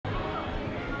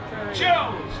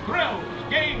chills, thrills,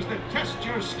 games that test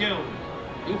your skills.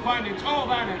 You'll find it's all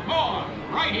that and more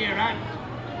right here at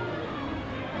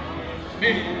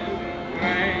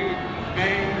Midway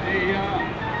Mania.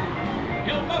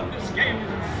 You'll love this game,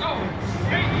 it's so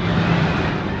insane.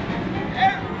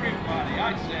 Everybody,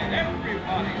 I said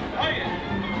everybody, play it.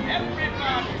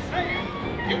 Everybody say it.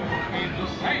 You won't be the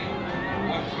same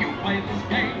once you play this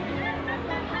game.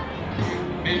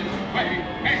 Midway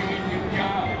Mania.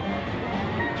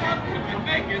 Nothing can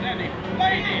make it any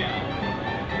mania.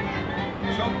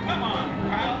 So come on,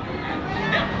 crowd, and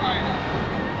step right up.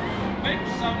 Make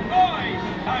some noise.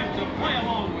 Time to play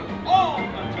along with all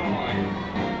the toys.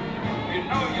 You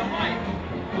know your life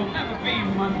will never be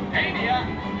mundania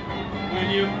when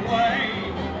you play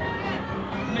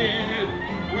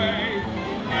Midway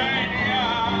Mania.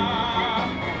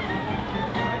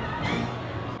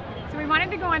 So we wanted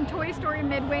to go on Toy Story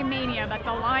Midway Mania, but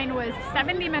the line was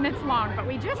 70 minutes long. But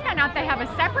we just found out they have a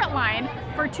separate line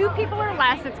for 2 people or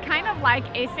less. It's kind of like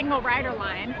a single rider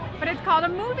line, but it's called a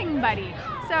moving buddy.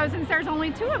 So since there's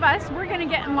only 2 of us, we're gonna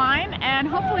get in line and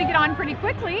hopefully get on pretty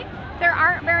quickly. There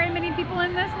aren't very many people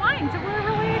in this line, so we're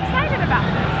really excited about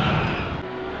this.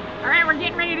 All right, we're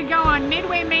getting ready to go on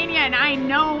Midway Mania, and I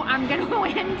know I'm gonna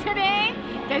win today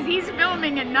because he's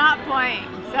filming and not playing.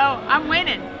 So I'm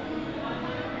winning.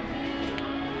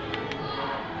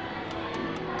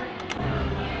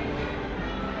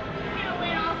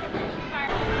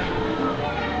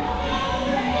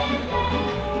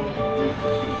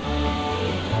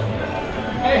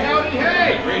 Hey, howdy,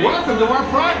 hey! Welcome to our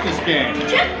practice game.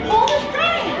 Just pull the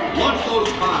string. Launch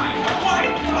those pines.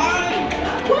 White pine!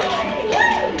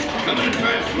 Coming in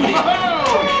fast. Whoa!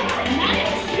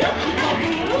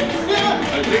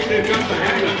 I think they've got the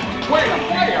hang of it. Way to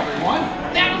play, everyone!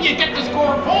 Now you get to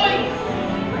score points.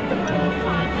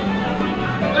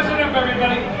 Listen up,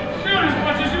 everybody. Shoot as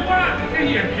much as you want.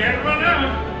 You can't run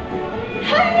out.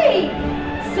 Hey!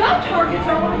 Some targets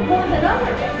are worth more than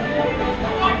others.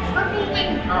 Watch for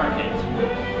moving targets.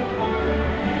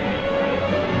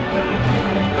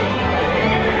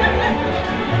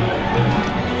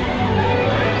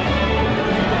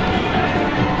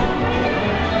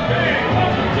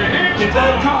 It's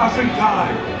all tossing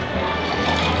time.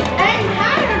 Aim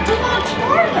higher to launch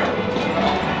farther.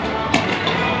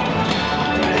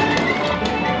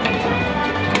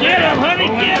 Get him, honey,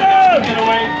 get him! Get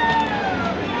away.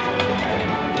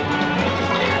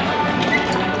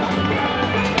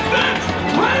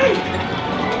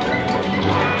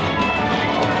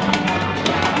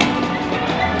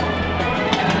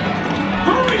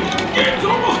 Game's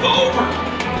almost over!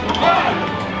 5,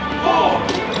 4,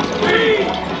 3,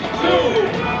 2,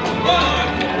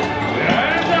 1.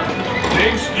 And up.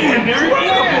 Big skin, there you go.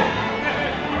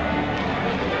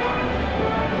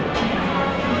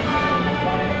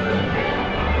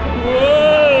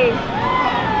 Whoa!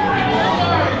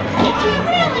 It's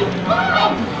really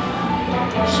fun.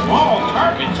 Small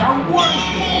targets are worth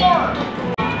more!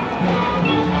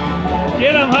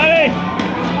 Get him, honey!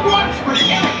 Watch for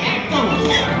pterodactyls!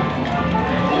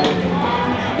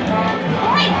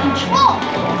 Great control.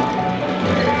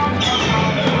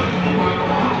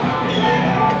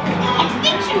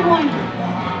 Extinction warning.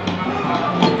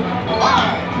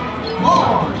 5,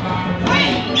 4, 3,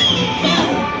 2,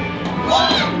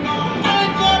 1.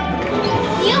 Time's up.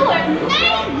 You are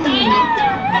amazing.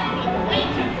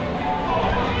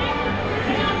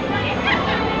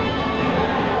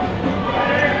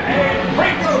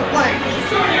 Break those plates!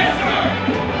 Sir, yes, sir!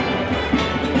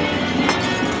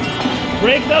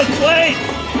 Break those plates!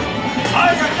 I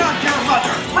am not your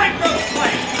mother! Break those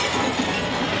plates!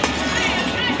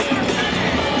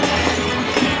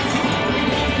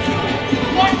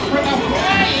 Watch for the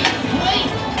flying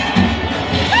plate.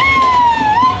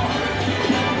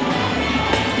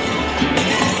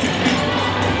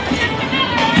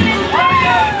 We're running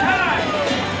out of time!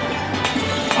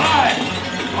 5,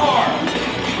 4,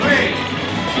 3,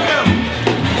 2,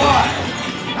 1.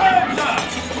 Time's up!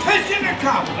 Mission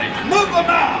accomplished! Move them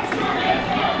out!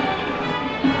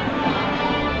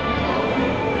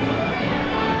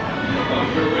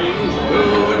 The rings,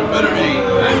 blue and buttery,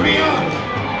 and beyond.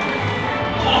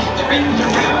 Toss the rings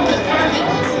around the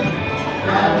targets.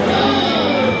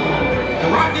 The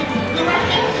rockets! The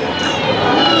rockets!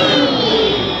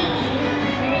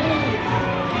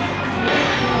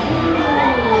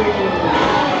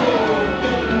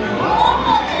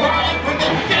 Try for the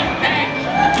jetpack.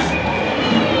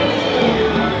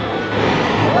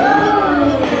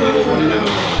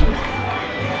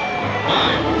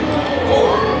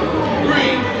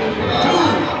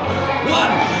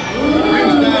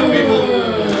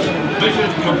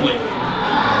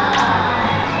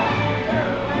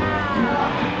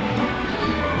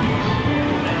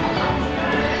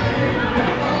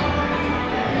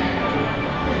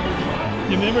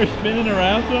 for spinning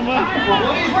around so much? For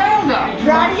Woody's Roundup.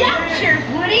 Righty out, Sheriff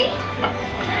Woody.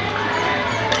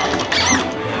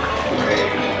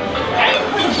 Aim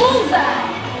for the bullseye.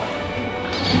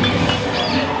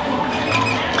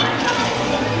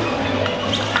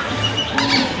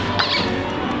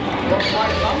 Looks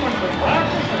like someone's been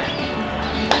practicing.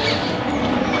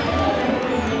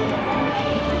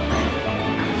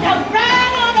 Now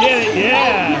ride on it.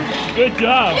 Yeah, good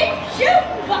job. Keep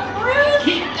shooting, buckaroos.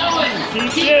 Keep going.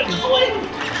 Keep shooting. going.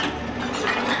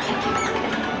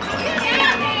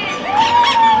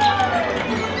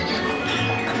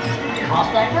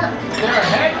 Prospector, they're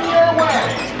heading your way.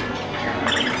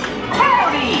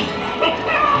 Howdy!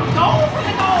 Go for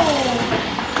the gold!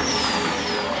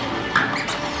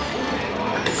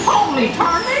 Holy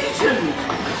tarnation!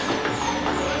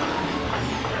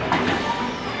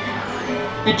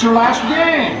 It's your last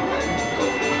game.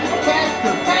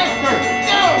 Faster, faster!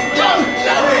 Go, go,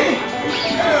 go! 3,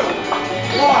 2,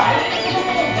 1!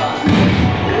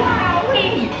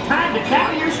 Wowee! Time to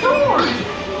tally your scores!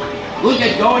 We'll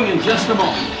get going in just a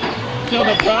moment. So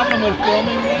the problem with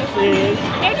filming this is...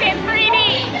 It's in 3D.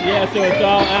 Yeah, so it's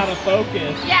all out of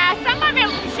focus. Yeah, some of it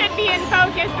should be in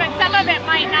focus, but some of it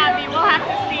might not be. We'll have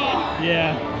to see.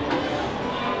 Yeah.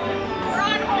 We're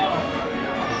on hold.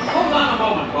 Hold on a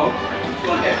moment, folks.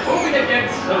 We'll get moving again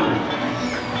soon.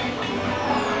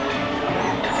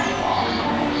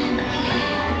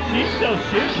 She's still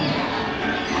shooting.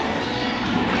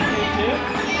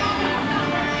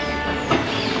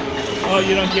 Oh,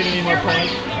 you don't get any more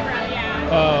points?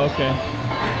 Oh, okay.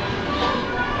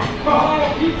 Oh,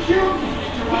 keep shooting.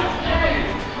 It's your last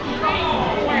game.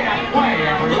 Oh, way out, way,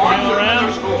 everyone. Final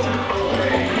round.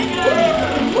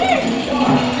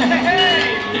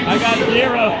 I got 0.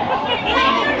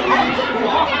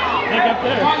 Look up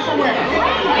there. Watch the way.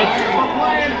 We're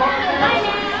playing for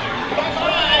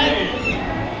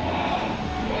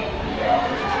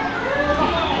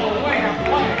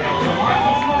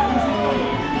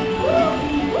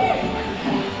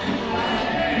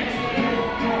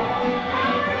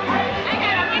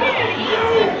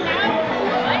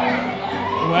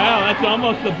Wow, that's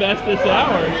almost the best this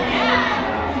hour.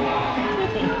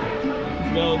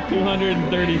 Well,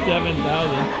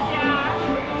 237,000.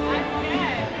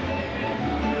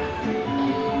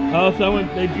 Oh, someone,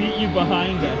 they beat you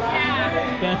behind us.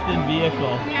 Best in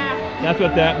vehicle. That's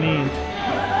what that means.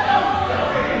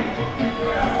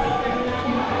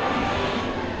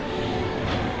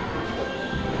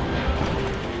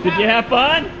 Did you have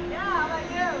fun? Yeah, how about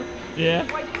you? Yeah.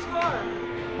 What'd you score?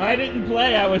 I didn't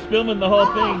play, I was filming the whole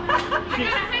thing.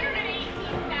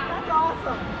 That's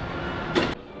awesome.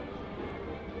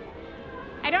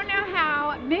 I don't know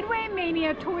how Midway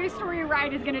Mania Toy Story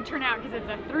ride is going to turn out because it's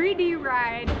a 3D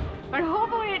ride, but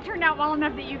hopefully it turned out well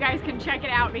enough that you guys can check it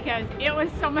out because it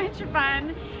was so much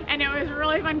fun, and it was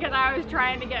really fun because I was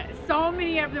trying to get so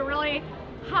many of the really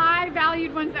high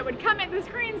valued ones that would come at the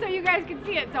screen so you guys could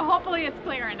see it, so hopefully it's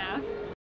clear enough.